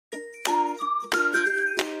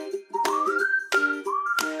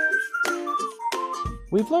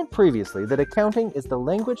We've learned previously that accounting is the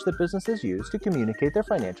language that businesses use to communicate their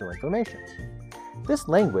financial information. This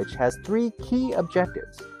language has three key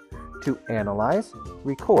objectives: to analyze,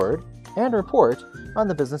 record, and report on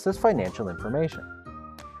the business's financial information.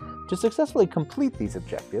 To successfully complete these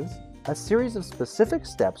objectives, a series of specific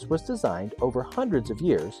steps was designed over hundreds of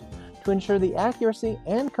years to ensure the accuracy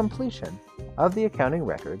and completion of the accounting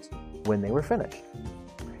records when they were finished.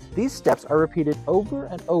 These steps are repeated over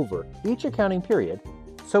and over each accounting period,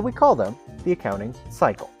 so we call them the accounting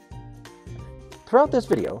cycle. Throughout this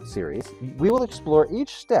video series, we will explore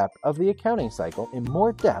each step of the accounting cycle in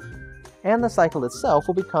more depth, and the cycle itself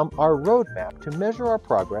will become our roadmap to measure our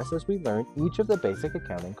progress as we learn each of the basic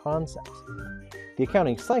accounting concepts. The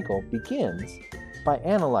accounting cycle begins by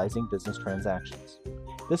analyzing business transactions.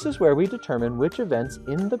 This is where we determine which events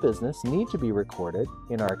in the business need to be recorded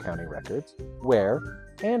in our accounting records, where,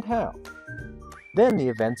 and how. Then the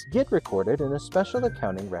events get recorded in a special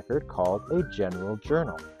accounting record called a general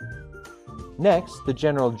journal. Next, the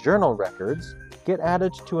general journal records get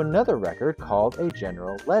added to another record called a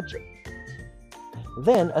general ledger.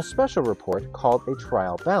 Then a special report called a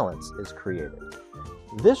trial balance is created.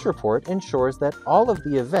 This report ensures that all of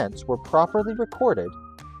the events were properly recorded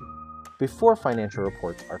before financial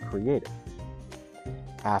reports are created.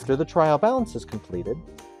 After the trial balance is completed,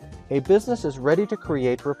 a business is ready to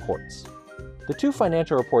create reports. The two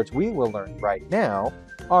financial reports we will learn right now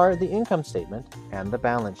are the income statement and the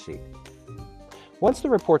balance sheet. Once the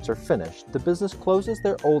reports are finished, the business closes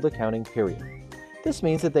their old accounting period. This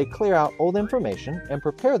means that they clear out old information and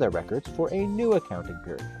prepare their records for a new accounting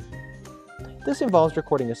period. This involves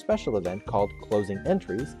recording a special event called closing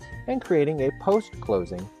entries and creating a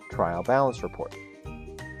post-closing trial balance report.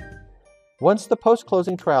 Once the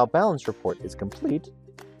post-closing trial balance report is complete,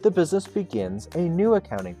 the business begins a new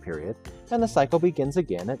accounting period, and the cycle begins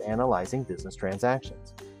again at analyzing business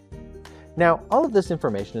transactions. Now, all of this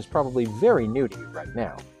information is probably very new to you right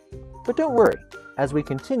now. But don't worry, as we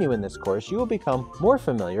continue in this course, you will become more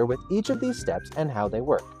familiar with each of these steps and how they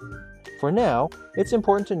work. For now, it's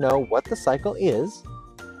important to know what the cycle is,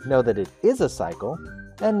 know that it is a cycle,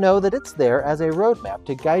 and know that it's there as a roadmap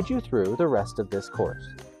to guide you through the rest of this course.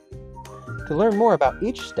 To learn more about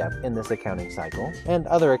each step in this accounting cycle and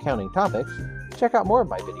other accounting topics, check out more of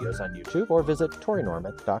my videos on YouTube or visit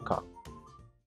torinorman.com.